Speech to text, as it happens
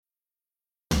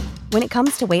When it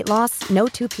comes to weight loss, no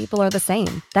two people are the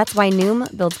same. That's why Noom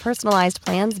builds personalized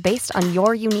plans based on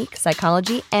your unique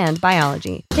psychology and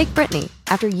biology. Take Brittany.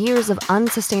 After years of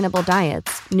unsustainable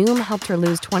diets, Noom helped her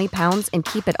lose 20 pounds and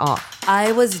keep it off.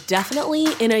 I was definitely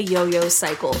in a yo-yo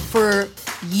cycle for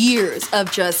years of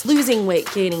just losing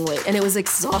weight, gaining weight, and it was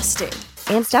exhausting.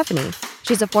 And Stephanie.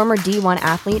 She's a former D1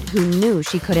 athlete who knew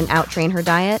she couldn't outtrain her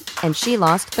diet, and she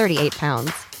lost 38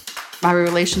 pounds. My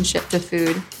relationship to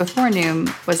food before Noom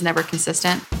was never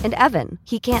consistent. And Evan,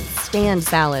 he can't stand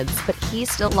salads, but he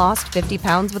still lost 50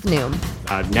 pounds with Noom.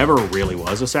 I never really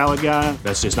was a salad guy.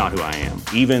 That's just not who I am.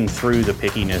 Even through the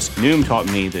pickiness, Noom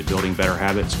taught me that building better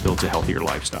habits builds a healthier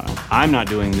lifestyle. I'm not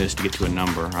doing this to get to a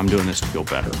number. I'm doing this to feel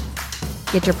better.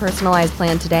 Get your personalized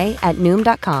plan today at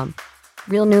Noom.com.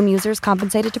 Real Noom users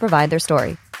compensated to provide their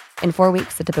story. In 4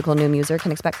 weeks, the typical Noom user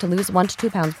can expect to lose 1 to 2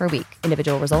 pounds per week.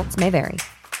 Individual results may vary.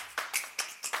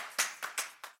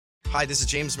 Hi, this is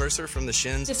James Mercer from The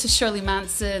Shins. This is Shirley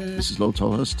Manson. This is Lo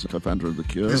Tolhurst, co-founder of The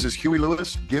Cure. This is Huey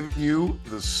Lewis giving you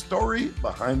the story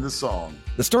behind the song.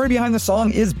 The Story Behind the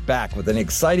Song is back with an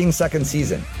exciting second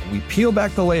season. We peel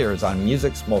back the layers on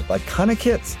music's most iconic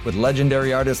hits with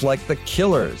legendary artists like The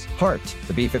Killers, Heart,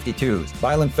 the B-52s,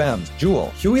 Violent Femmes,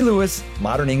 Jewel, Huey Lewis,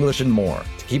 Modern English, and more.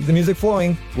 To keep the music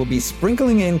flowing, we'll be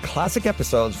sprinkling in classic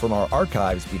episodes from our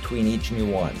archives between each new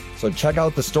one. So check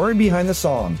out The Story Behind the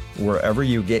Song wherever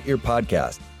you get your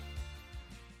podcast.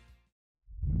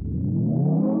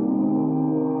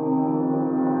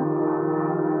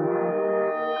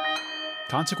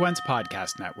 Consequence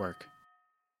Podcast Network.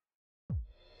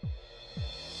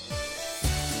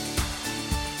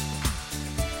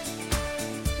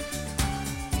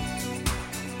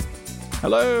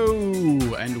 Hello,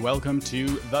 and welcome to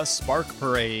The Spark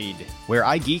Parade, where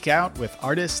I geek out with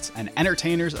artists and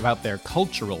entertainers about their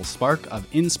cultural spark of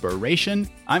inspiration.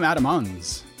 I'm Adam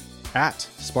Ungs, at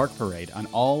Spark Parade on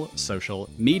all social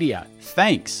media.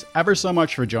 Thanks ever so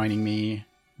much for joining me.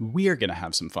 We're going to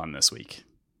have some fun this week,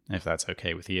 if that's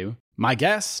okay with you. My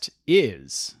guest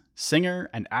is singer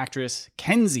and actress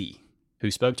Kenzie, who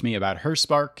spoke to me about her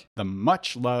spark, the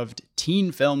much-loved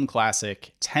teen film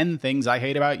classic, 10 Things I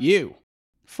Hate About You.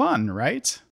 Fun,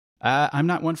 right? I'm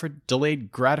not one for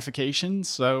delayed gratification,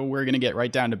 so we're going to get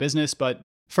right down to business. But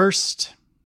first,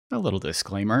 a little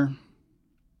disclaimer.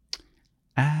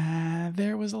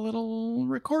 There was a little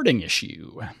recording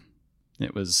issue.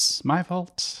 It was my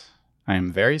fault. I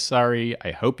am very sorry.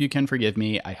 I hope you can forgive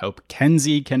me. I hope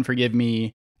Kenzie can forgive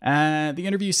me. The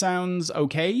interview sounds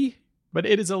okay, but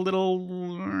it is a little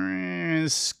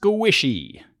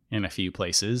squishy in a few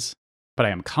places. But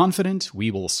I am confident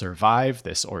we will survive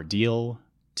this ordeal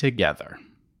together.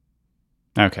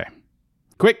 Okay.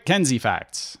 Quick Kenzie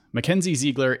facts. Mackenzie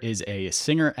Ziegler is a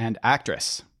singer and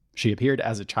actress. She appeared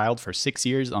as a child for 6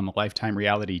 years on the Lifetime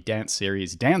reality dance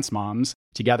series Dance Moms,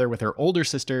 together with her older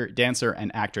sister, dancer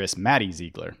and actress Maddie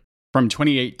Ziegler. From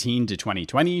 2018 to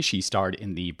 2020, she starred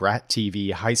in the Brat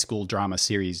TV high school drama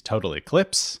series Total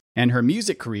Eclipse, and her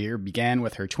music career began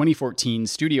with her 2014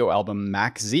 studio album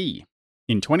Max Z.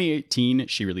 In 2018,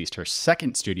 she released her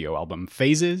second studio album,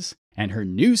 Phases, and her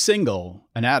new single,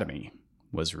 Anatomy,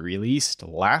 was released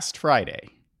last Friday,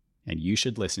 and you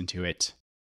should listen to it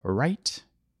right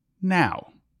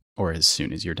now, or as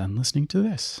soon as you're done listening to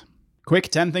this. Quick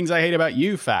 10 Things I Hate About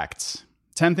You facts.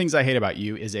 10 Things I Hate About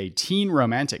You is a teen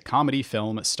romantic comedy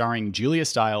film starring Julia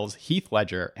Stiles, Heath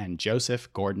Ledger, and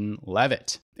Joseph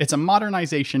Gordon-Levitt. It's a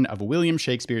modernization of William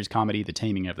Shakespeare's comedy The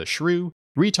Taming of the Shrew,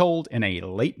 retold in a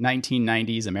late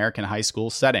 1990s American high school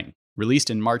setting. Released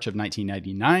in March of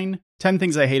 1999, 10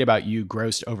 Things I Hate About You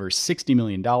grossed over $60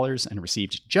 million and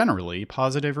received generally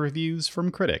positive reviews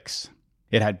from critics.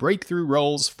 It had breakthrough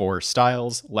roles for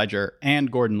Stiles, Ledger, and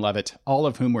Gordon-Levitt, all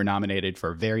of whom were nominated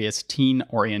for various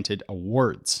teen-oriented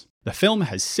awards. The film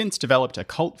has since developed a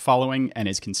cult following and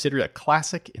is considered a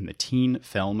classic in the teen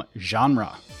film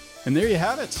genre. And there you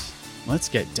have it. Let's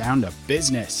get down to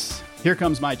business. Here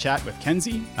comes my chat with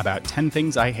Kenzie about 10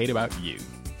 Things I Hate About You.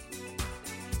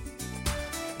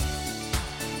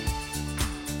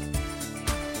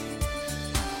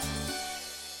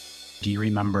 Do you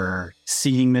remember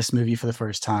seeing this movie for the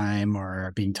first time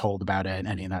or being told about it,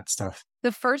 any of that stuff?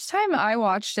 The first time I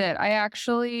watched it, I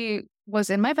actually was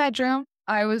in my bedroom.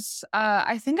 I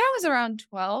think I was around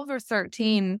 12 or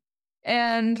 13.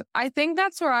 And I think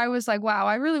that's where I was like, wow,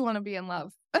 I really want to be in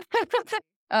love.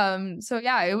 So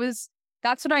yeah,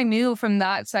 that's what I knew from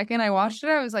that second I watched it.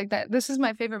 I was like, this is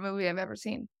my favorite movie I've ever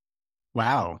seen.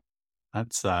 Wow.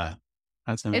 That's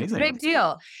amazing. It's a big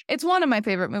deal. It's one of my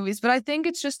favorite movies, but I think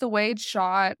it's just the way it's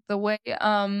shot, the way,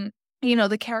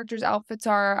 the characters' outfits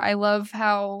are. I love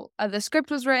how the script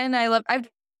was written.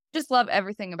 just love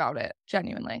everything about it,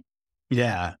 genuinely.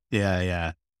 Yeah.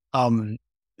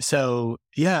 So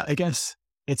yeah, I guess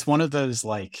it's one of those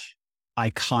like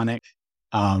iconic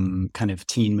kind of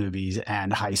teen movies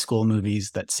and high school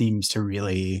movies that seems to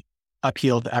really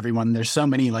appeal to everyone. There's so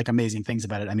many like amazing things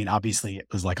about it. I mean, obviously it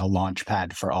was like a launch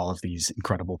pad for all of these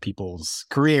incredible people's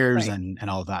careers and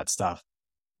all of that stuff.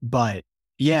 But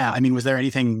yeah, I mean, was there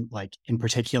anything like in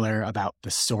particular about the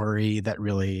story that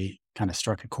really kind of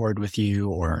struck a chord with you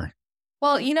or?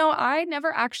 Well, I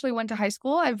never actually went to high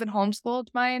school. I've been homeschooled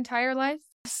my entire life.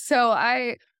 So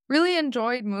I really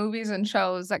enjoyed movies and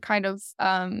shows that kind of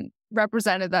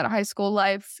represented that high school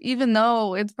life, even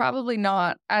though it's probably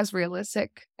not as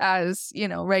realistic as,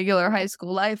 regular high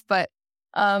school life. But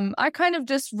I kind of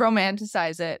just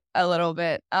romanticize it a little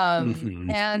bit.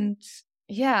 And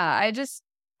yeah,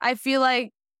 I feel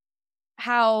like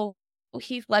how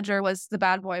Heath Ledger was the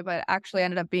bad boy, but actually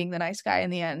ended up being the nice guy in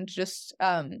the end, just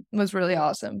was really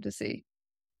awesome to see.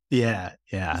 Yeah.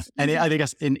 And I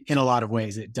guess in a lot of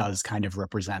ways, it does kind of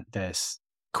represent this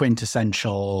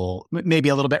quintessential, maybe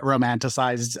a little bit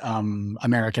romanticized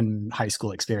American high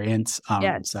school experience.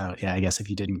 So yeah, I guess if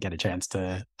you didn't get a chance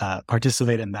to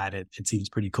participate in that, it seems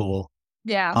pretty cool.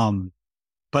 Yeah.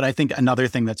 But I think another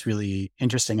thing that's really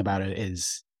interesting about it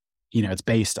is, it's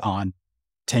based on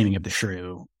Taming of the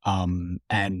Shrew,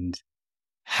 and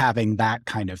having that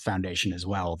kind of foundation as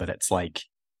well, that it's like,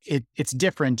 it's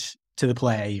different to the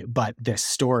play, but this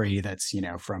story that's,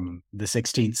 from the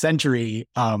 16th century,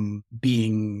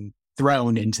 being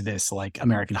thrown into this like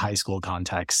American high school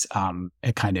context,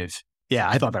 it kind of,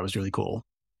 I thought that was really cool.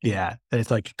 Yeah. That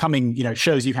it's like coming,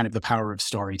 shows you kind of the power of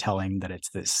storytelling, that it's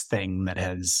this thing that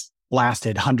has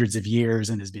lasted hundreds of years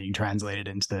and is being translated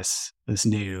into this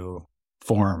new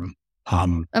form.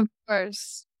 Of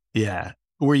course. Yeah.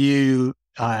 Were you,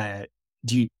 do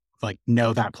you like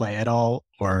know that play at all,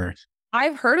 or?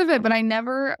 I've heard of it, but I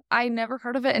never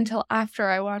heard of it until after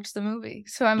I watched the movie.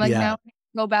 So I'm like, now I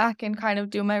go back and kind of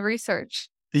do my research.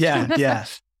 Yeah.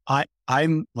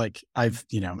 I'm like, I'm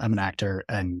an actor,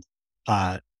 and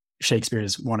Shakespeare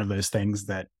is one of those things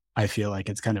that I feel like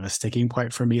it's kind of a sticking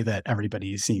point for me, that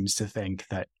everybody seems to think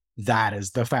that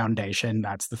is the foundation.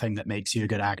 That's the thing that makes you a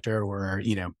good actor, or,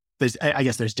 I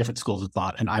guess there's different schools of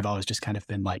thought. And I've always just kind of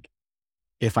been like,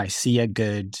 if I see a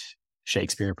good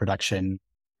Shakespeare production,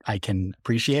 I can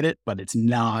appreciate it, but it's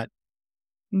not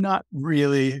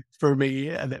really for me.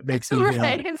 And it makes me feel,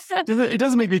 it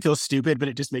doesn't make me feel stupid, but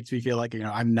it just makes me feel like,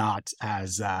 I'm not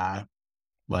as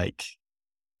like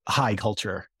high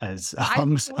culture as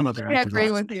some other actors. I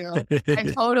agree with you.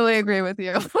 I totally agree with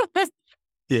you.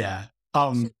 Yeah.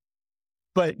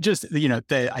 But just,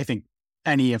 I think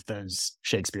any of those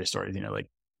Shakespeare stories, like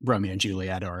Romeo and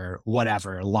Juliet or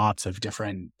whatever, lots of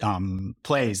different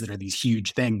plays that are these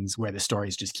huge things where the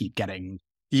stories just keep getting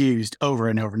used over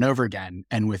and over and over again.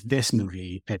 And with this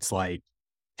movie, it's like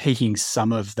taking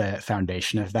some of the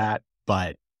foundation of that,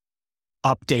 but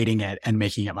updating it and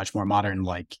making it much more modern.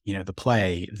 Like, the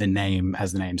play, the name,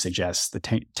 as the name suggests, the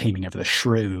Taming of the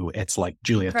Shrew, it's like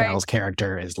Julia Thall's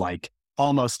character is like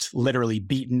almost literally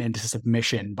beaten into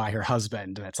submission by her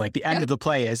husband. And it's like the end of the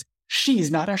play is,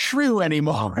 she's not a shrew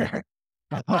anymore.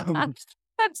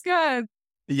 That's good.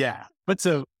 Yeah. But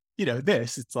so,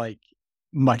 it's like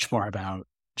much more about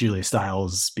Julia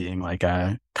Stiles being like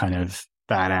a kind of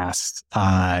badass,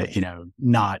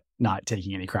 not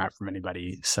taking any crap from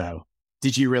anybody. So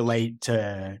did you relate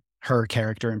to her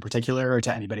character in particular, or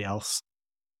to anybody else?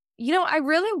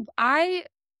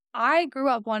 I grew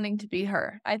up wanting to be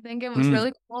her. I think it was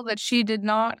really cool that she did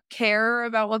not care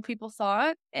about what people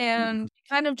thought, and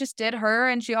kind of just did her.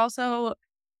 And she also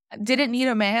didn't need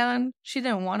a man. She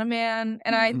didn't want a man.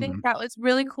 And I think that was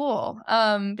really cool.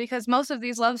 Because most of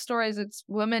these love stories, it's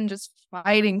women just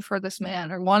fighting for this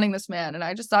man or wanting this man. And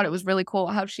I just thought it was really cool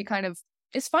how she kind of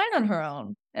is fine on her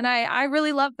own. And I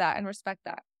really love that and respect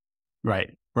that.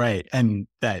 Right. And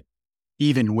that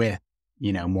even with,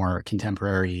 more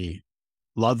contemporary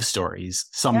love stories,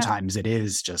 sometimes it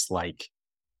is just like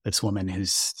this woman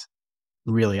who's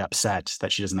really upset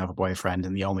that she doesn't have a boyfriend,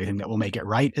 and the only thing that will make it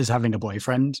right is having a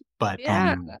boyfriend. But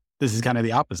this is kind of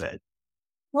the opposite.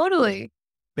 Totally.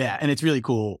 Yeah. And it's really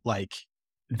cool, like,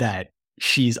 that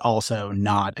she's also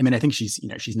not, I think she's,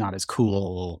 she's not as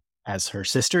cool as her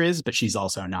sister is, but she's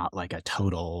also not like a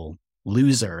total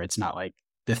loser. It's not like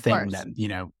the thing that,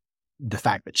 the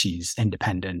fact that she's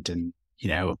independent and,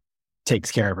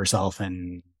 takes care of herself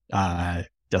and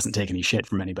doesn't take any shit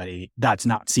from anybody, that's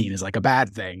not seen as like a bad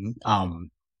thing.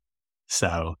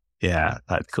 So yeah,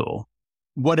 that's cool.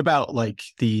 What about like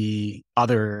the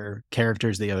other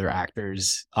characters, the other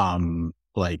actors?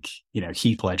 like,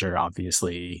 Heath Ledger,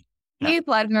 obviously. Heath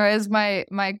Ledger is my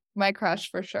crush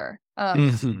for sure.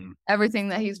 Everything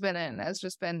that he's been in has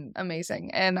just been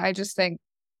amazing. And I just think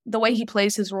the way he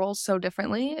plays his roles so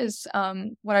differently is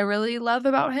what I really love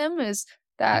about him is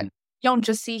that you don't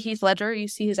just see Heath Ledger, you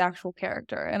see his actual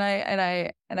character. And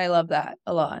I love that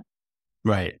a lot.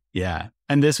 Right. Yeah.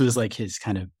 And this was like his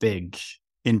kind of big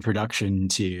introduction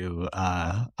to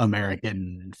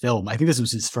American film. I think this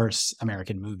was his first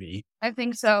American movie. I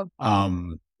think so.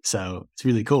 So it's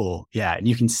really cool. Yeah. And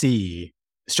you can see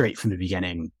straight from the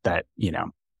beginning that,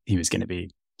 he was going to be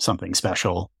something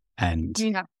special. And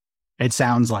it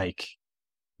sounds like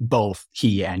both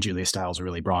he and Julia Stiles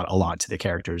really brought a lot to the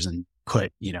characters and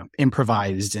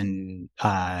improvised and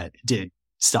did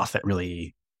stuff that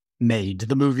really made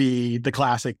the movie the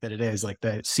classic that it is. Like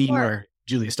the scene where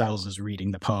Julia Stiles was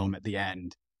reading the poem at the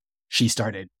end, she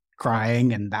started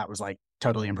crying, and that was like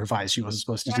totally improvised. She wasn't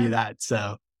supposed to do that.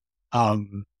 So,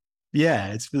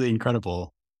 it's really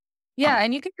incredible. Yeah,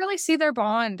 and you can really see their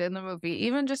bond in the movie,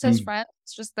 even just as friends.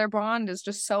 Just their bond is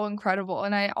just so incredible,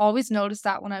 and I always notice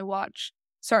that when I watch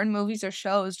certain movies or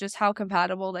shows, just how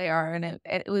compatible they are, and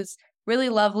it was really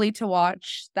lovely to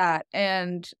watch that.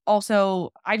 And also,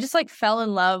 I just like fell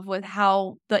in love with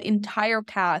how the entire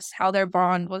cast, how their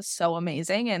bond was so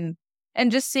amazing,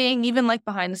 and just seeing even like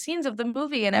behind the scenes of the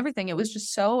movie and everything, it was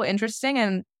just so interesting,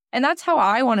 and that's how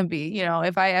I want to be,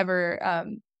 if I ever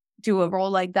do a role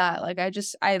like that. Like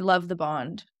I love the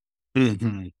bond.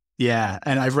 Mm-hmm. Yeah,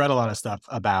 and I've read a lot of stuff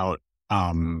about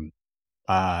the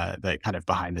kind of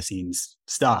behind the scenes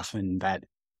stuff, and that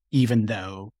even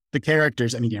though the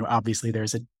characters, obviously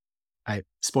there's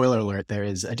spoiler alert, there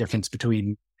is a difference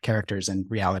between characters and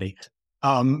reality.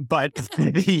 But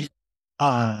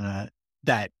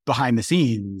that behind the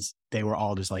scenes, they were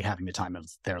all just like having the time of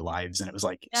their lives. And it was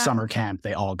like summer camp.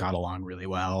 They all got along really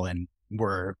well and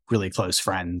were really close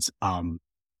friends. And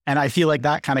I feel like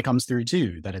that kind of comes through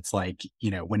too, that it's like,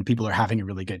 when people are having a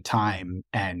really good time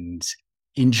and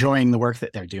enjoying the work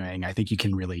that they're doing, I think you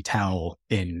can really tell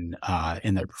in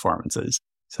their performances.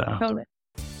 So totally.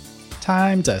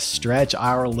 Time to stretch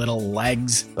our little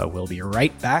legs, but we'll be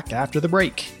right back after the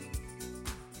break.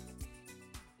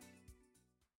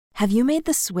 Have you made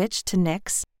the switch to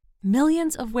Knix?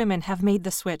 Millions of women have made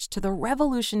the switch to the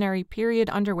revolutionary period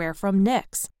underwear from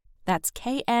Knix. That's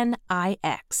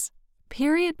Knix.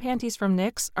 Period panties from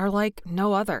Knix are like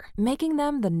no other, making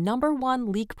them the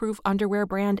 #1 leak-proof underwear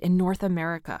brand in North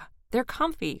America. They're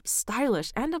comfy,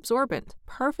 stylish, and absorbent,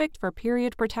 perfect for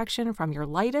period protection from your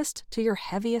lightest to your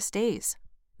heaviest days.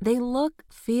 They look,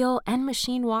 feel, and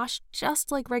machine wash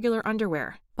just like regular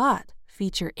underwear, but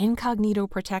feature incognito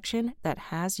protection that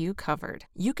has you covered.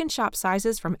 You can shop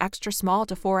sizes from extra small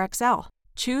to 4XL.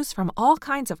 Choose from all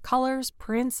kinds of colors,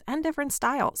 prints, and different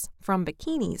styles, from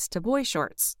bikinis to boy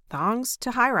shorts, thongs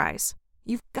to high-rise.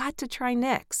 You've got to try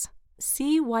Knix.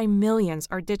 See why millions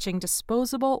are ditching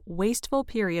disposable, wasteful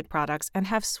period products and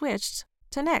have switched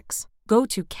to Knix. Go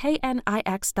to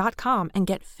knix.com and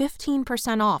get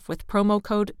 15% off with promo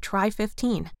code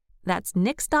TRY15. That's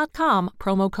knix.com,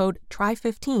 promo code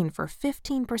TRY15 for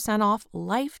 15% off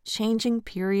life-changing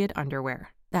period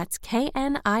underwear. That's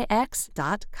knix.com.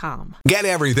 Get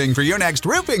everything for your next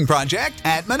roofing project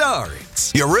at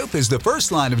Menards. Your roof is the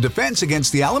first line of defense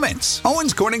against the elements.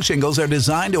 Owens Corning shingles are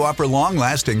designed to offer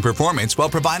long-lasting performance while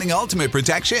providing ultimate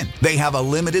protection. They have a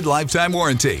limited lifetime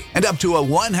warranty and up to a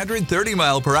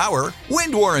 130-mile-per-hour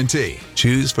wind warranty.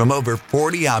 Choose from over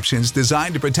 40 options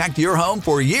designed to protect your home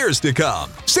for years to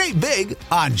come. Save big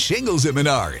on shingles at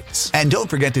Menards. And don't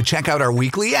forget to check out our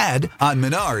weekly ad on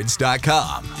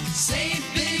Menards.com. Save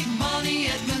big money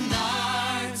at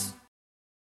Menards.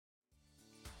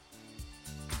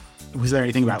 Was there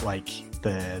anything about like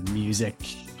the music,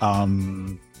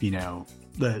 the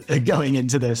going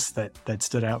into this that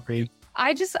stood out for you?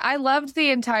 I loved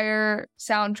the entire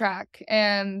soundtrack,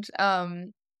 and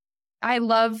I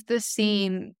loved the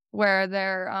scene where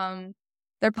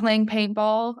they're playing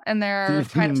paintball and they're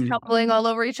kind of tumbling all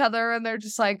over each other, and they're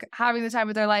just like having the time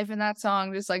of their life. And that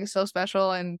song just like is so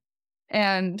special, and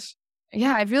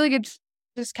yeah, I really could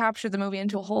just capture the movie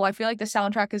into a whole. I feel like the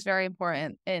soundtrack is very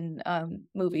important in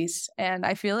movies, and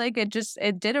I feel like it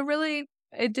did a really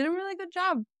good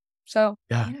job. So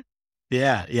yeah.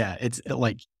 It's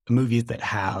like movies that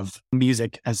have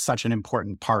music as such an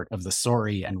important part of the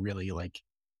story and really like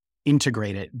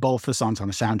integrate it, both the songs on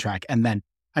the soundtrack and then,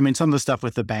 some of the stuff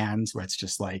with the bands where it's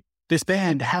just like, this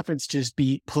band happens to just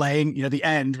be playing, the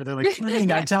end where they're like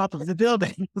playing on top of the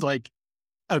building. It's like,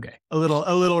 okay, a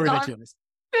little ridiculous.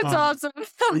 It's awesome.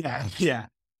 Yeah.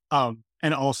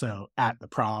 And also at the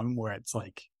prom where it's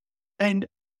like, and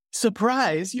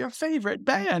surprise, your favorite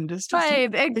band is just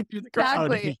Right, through the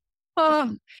crowd. exactly.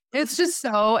 Oh, it's just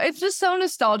so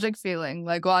nostalgic feeling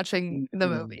like watching the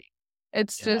movie. It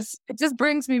just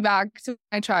brings me back to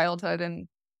my childhood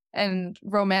and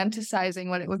romanticizing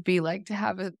what it would be like to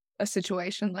have a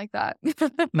situation like that.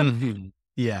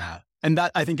 Yeah. And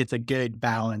that, I think it's a good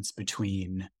balance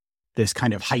between this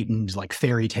kind of heightened like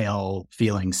fairy tale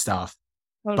feeling stuff,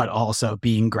 but also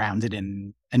being grounded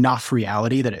in enough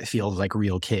reality that it feels like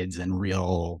real kids and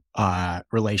real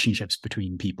relationships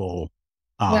between people.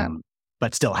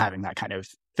 But still having that kind of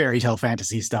fairy tale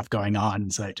fantasy stuff going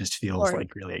on. So it just feels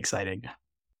like really exciting.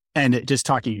 And just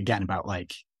talking again about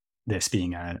like this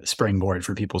being a springboard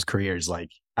for people's careers. Like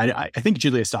I think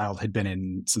Julia Stiles had been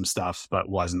in some stuff, but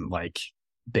wasn't like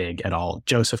big at all.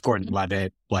 Joseph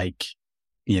Gordon-Levitt, like,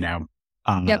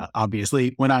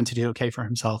 obviously went on to do okay for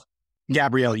himself.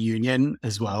 Gabrielle Union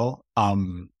as well.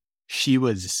 She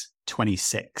was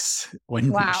 26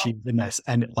 when she did this.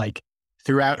 And like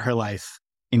throughout her life,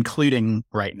 including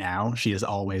right now, she has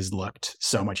always looked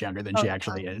so much younger than she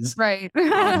actually is. Right.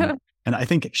 And I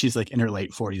think she's like in her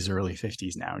late 40s, early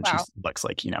 50s now. And she looks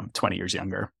like, 20 years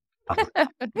younger.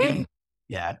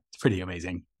 Yeah, it's pretty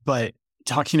amazing. But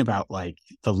talking about like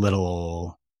the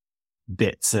little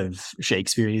bits of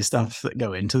Shakespeare stuff that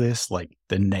go into this, like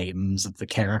the names of the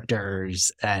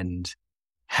characters and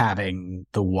having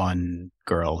the one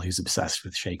girl who's obsessed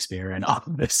with Shakespeare and all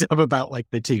this stuff about like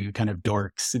the two kind of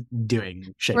dorks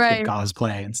doing Shakespeare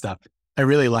cosplay and stuff. I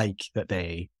really like that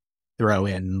they throw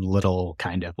in little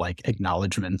kind of like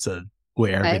acknowledgements of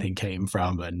where everything came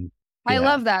from. And I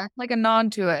love that, like a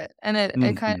nod to it. And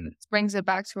it kind of brings it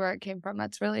back to where it came from.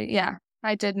 That's really,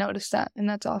 I did notice that. And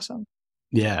that's awesome.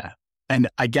 Yeah. And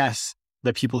I guess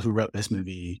the people who wrote this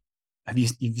movie,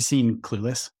 you've seen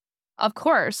Clueless? Of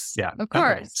course. Yeah. Of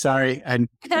course. Okay. Sorry. And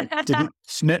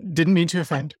didn't mean to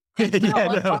offend. I've seen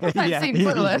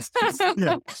Clueless.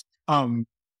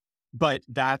 But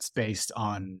that's based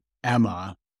on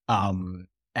Emma.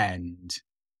 And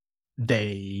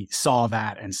they saw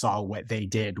that and saw what they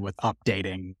did with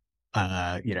updating,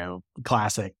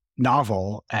 classic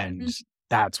novel. And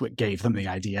that's what gave them the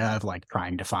idea of like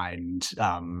trying to find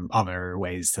other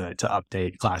ways to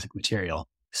update classic material.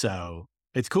 So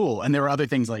it's cool. And there were other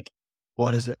things like,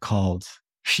 what is it called?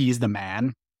 She's the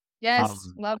Man. Yes.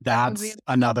 Love that that's movie.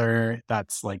 another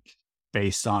that's like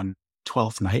based on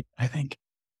Twelfth Night, I think.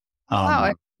 Wow,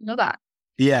 I know that.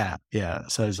 Yeah.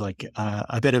 So it's like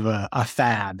a bit of a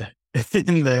fad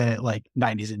in the like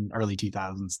 90s and early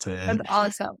 2000s That's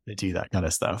awesome. to do that kind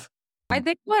of stuff. I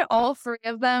think what all three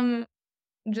of them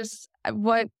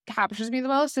what captures me the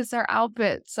most is their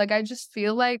outfits. Like I just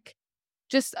feel like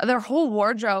just their whole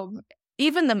wardrobe,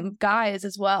 even the guys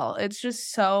as well. It's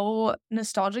just so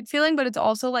nostalgic feeling, but it's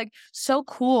also like so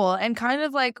cool and kind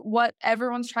of like what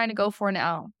everyone's trying to go for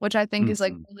now, which I think is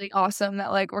like really awesome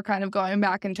that like we're kind of going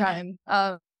back in time.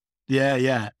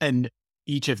 Yeah. And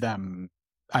each of them,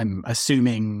 I'm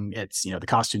assuming it's, the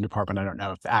costume department. I don't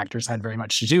know if the actors had very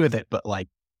much to do with it, but like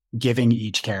giving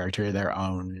each character their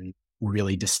own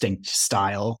really distinct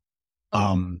style.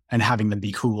 And having them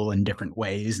be cool in different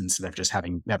ways instead of just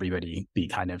having everybody be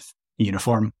kind of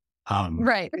uniform.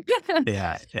 Right.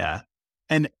 Yeah.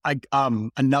 And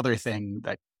another thing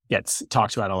that gets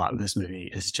talked about a lot in this movie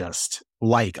is just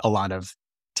like a lot of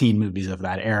teen movies of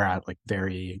that era, like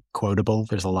very quotable.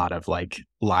 There's a lot of like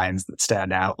lines that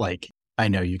stand out. Like, I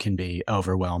know you can be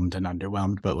overwhelmed and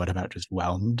underwhelmed, but what about just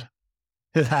whelmed?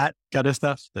 That kind of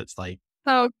stuff. That's like,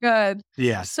 so good.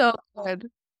 Yeah. So good.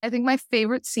 I think my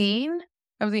favorite scene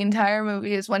of the entire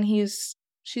movie is when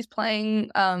she's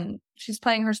playing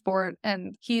her sport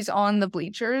and he's on the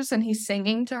bleachers and he's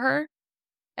singing to her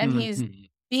and he's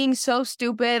being so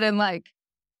stupid and like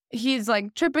he's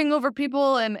like tripping over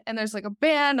people and there's like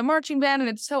a marching band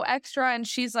and it's so extra and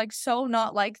she's like so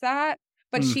not like that,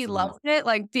 but she loved it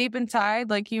like deep inside,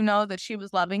 like that she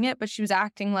was loving it, but she was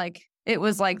acting like it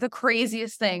was like the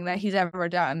craziest thing that he's ever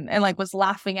done and like was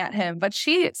laughing at him, but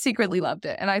she secretly loved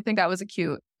it. And I think that was a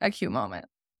cute moment.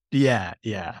 Yeah.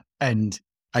 And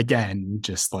again,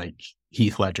 just like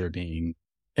Heath Ledger being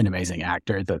an amazing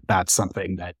actor, that's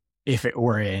something that if it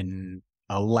were in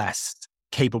a less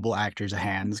capable actor's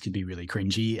hands could be really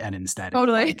cringy. And instead,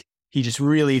 totally. Like, he just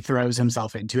really throws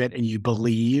himself into it and you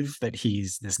believe that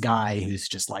he's this guy who's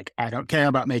just like, I don't care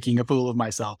about making a fool of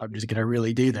myself. I'm just going to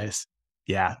really do this.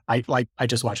 Yeah. I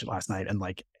just watched it last night and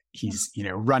like he's,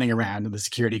 running around and the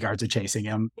security guards are chasing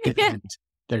him. And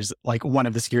there's like one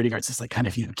of the security guards is like kind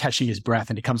of, catching his breath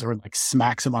and he comes over and like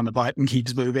smacks him on the butt and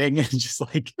keeps moving. And just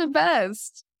like the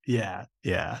best. Yeah.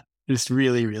 Just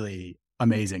really, really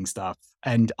amazing stuff.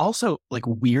 And also like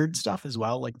weird stuff as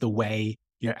well, like the way,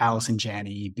 Allison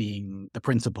Janney being the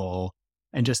principal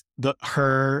and just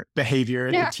her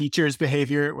behavior, the teacher's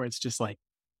behavior, where it's just like,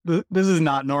 this is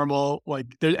not normal.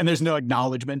 Like, there's no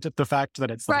acknowledgement of the fact that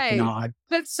it's like not.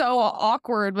 It's so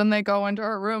awkward when they go into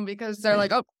her room because they're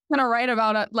like, oh, I'm gonna write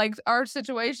about it, like our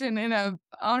situation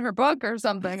on her book or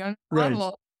something.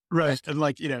 Right. And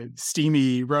like,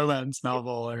 steamy romance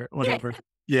novel or whatever.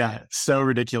 Yeah. So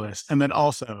ridiculous. And then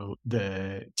also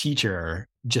the teacher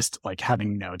just like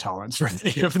having no tolerance for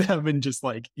any of them and just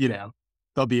like,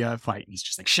 there'll be a fight and he's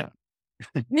just like, shut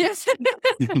up. Yes.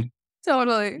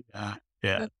 Totally.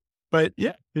 Yeah. But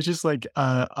yeah, it's just like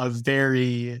a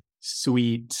very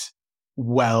sweet,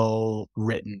 well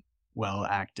written, well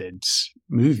acted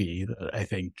movie that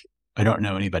I don't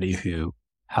know anybody who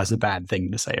has a bad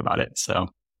thing to say about it. So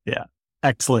yeah,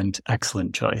 excellent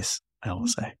choice, I will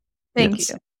say. Thank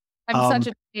you. I'm such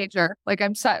a teenager. Like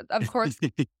of course.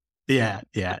 Yeah.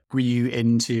 Were you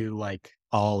into like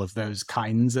all of those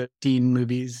kinds of teen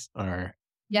movies or?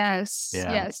 Yes.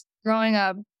 Growing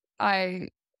up, I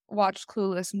watched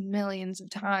Clueless millions of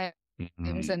times,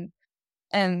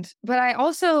 but I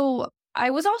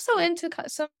was also into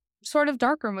some sort of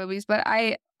darker movies. But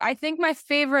I think my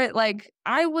favorite, like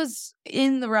I was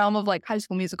in the realm of like High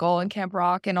School Musical and Camp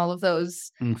Rock and all of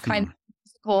those kind of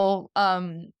musical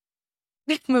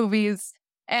movies.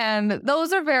 And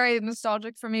those are very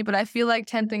nostalgic for me, but I feel like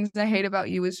 10 Things I Hate About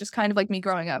You is just kind of like me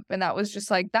growing up. And that was just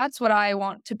like, that's what I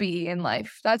want to be in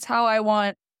life. That's how I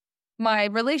want my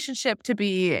relationship to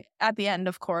be at the end,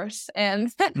 of course.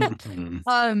 And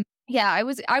I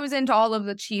was into all of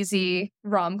the cheesy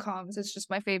rom-coms. It's just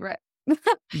my favorite.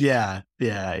 Yeah.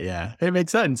 It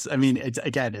makes sense. I mean, it's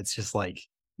just like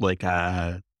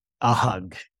a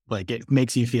hug. Like it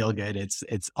makes you feel good.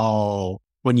 It's all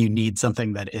when you need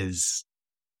something that is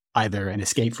either an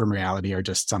escape from reality or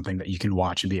just something that you can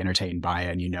watch and be entertained by,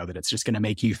 and that it's just going to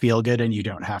make you feel good, and you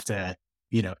don't have to,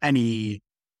 any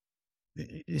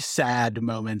sad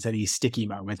moments, any sticky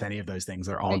moments, any of those things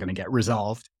are all going to get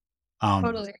resolved.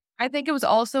 Totally. I think it was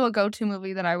also a go-to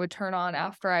movie that I would turn on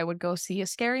after I would go see a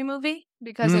scary movie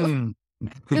because it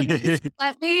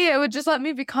would just let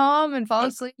me be calm and fall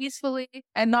asleep peacefully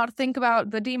and not think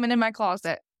about the demon in my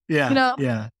closet. Yeah.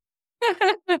 Yeah.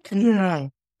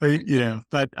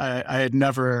 But I had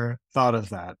never thought of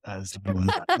that as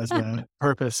a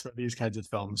purpose for these kinds of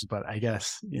films. But I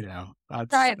guess, that's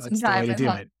the way to do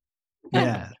it.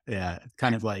 Yeah. It's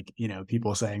kind of like,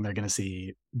 people saying they're going to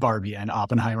see Barbie and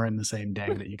Oppenheimer in the same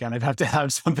day, that you kind of have to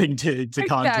have something to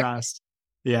contrast.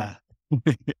 Yeah.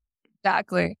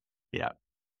 Exactly. Yeah.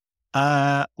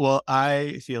 Well,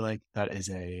 I feel like that is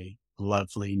a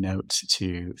lovely note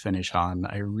to finish on.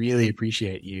 I really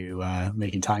appreciate you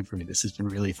making time for me. This has been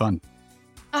really fun.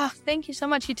 Oh, thank you so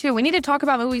much. You too. We need to talk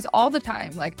about movies all the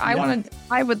time. Like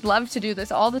I would love to do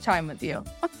this all the time with you.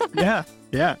 Yeah.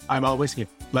 I'm always here.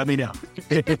 Let me know.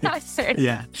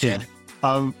 Yeah.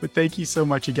 But thank you so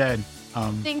much again.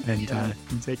 Thank you.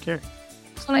 And take care.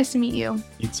 So nice to meet you.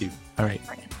 You too. All right.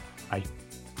 Bye.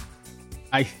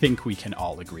 I think we can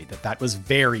all agree that was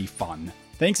very fun.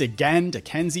 Thanks again to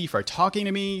Kenzie for talking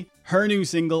to me. Her new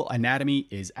single, Anatomy,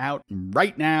 is out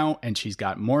right now, and she's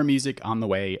got more music on the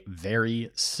way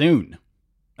very soon.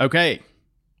 Okay,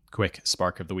 quick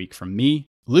spark of the week from me.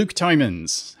 Luke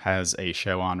Toymans has a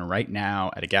show on right now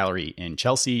at a gallery in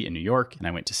Chelsea in New York, and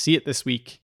I went to see it this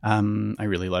week. I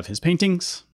really love his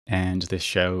paintings, and this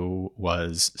show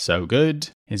was so good.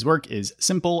 His work is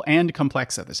simple and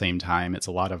complex at the same time. It's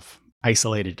a lot of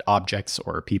isolated objects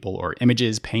or people or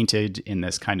images painted in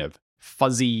this kind of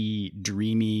fuzzy,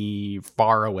 dreamy,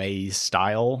 faraway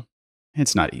style.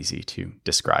 It's not easy to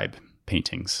describe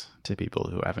paintings to people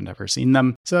who haven't ever seen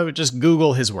them. So just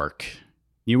Google his work.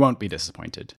 You won't be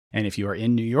disappointed. And if you are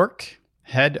in New York,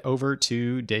 head over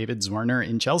to David Zwirner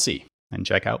in Chelsea and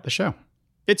check out the show.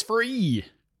 It's free.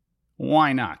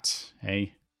 Why not?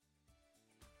 Hey?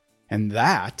 And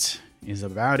that is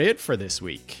about it for this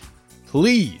week.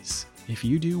 Please, if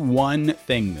you do one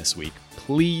thing this week,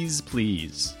 please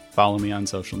follow me on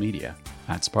social media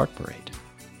at Spark Parade.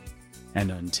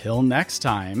 And until next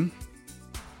time,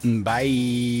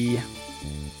 bye.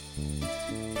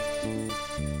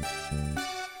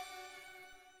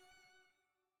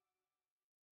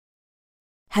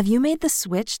 Have you made the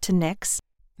switch to Knix?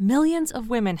 Millions of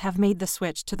women have made the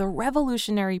switch to the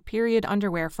revolutionary period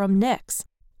underwear from Knix.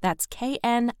 That's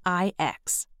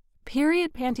Knix.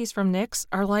 Period panties from Knix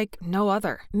are like no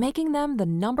other, making them the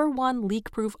 #1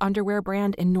 leak-proof underwear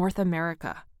brand in North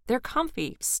America. They're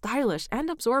comfy, stylish, and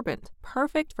absorbent,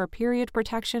 perfect for period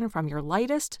protection from your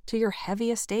lightest to your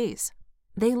heaviest days.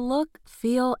 They look,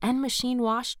 feel, and machine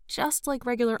wash just like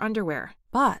regular underwear,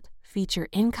 but feature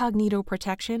incognito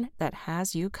protection that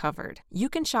has you covered. You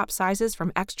can shop sizes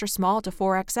from extra small to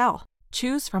 4XL.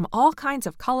 Choose from all kinds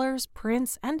of colors,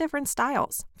 prints, and different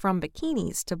styles, from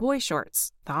bikinis to boy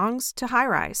shorts, thongs to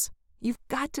high-rise. You've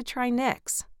got to try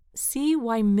Knix. See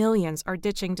why millions are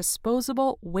ditching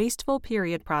disposable, wasteful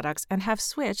period products and have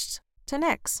switched to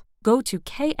Knix. Go to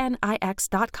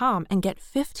knix.com and get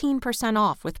 15%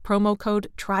 off with promo code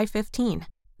TRY15.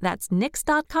 That's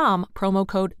knix.com, promo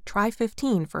code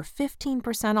TRY15 for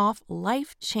 15% off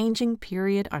life-changing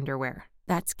period underwear.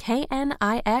 That's knix.com.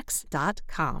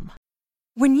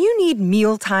 When you need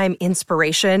mealtime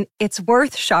inspiration, it's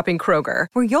worth shopping Kroger,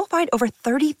 where you'll find over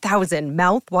 30,000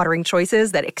 mouth-watering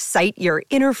choices that excite your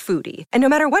inner foodie. And no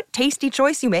matter what tasty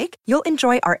choice you make, you'll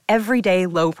enjoy our everyday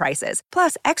low prices,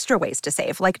 plus extra ways to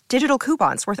save, like digital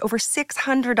coupons worth over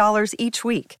 $600 each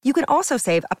week. You can also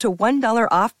save up to $1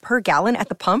 off per gallon at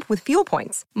the pump with fuel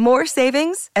points. More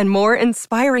savings and more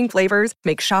inspiring flavors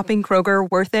make shopping Kroger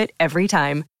worth it every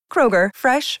time. Kroger,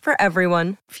 fresh for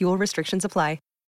everyone. Fuel restrictions apply.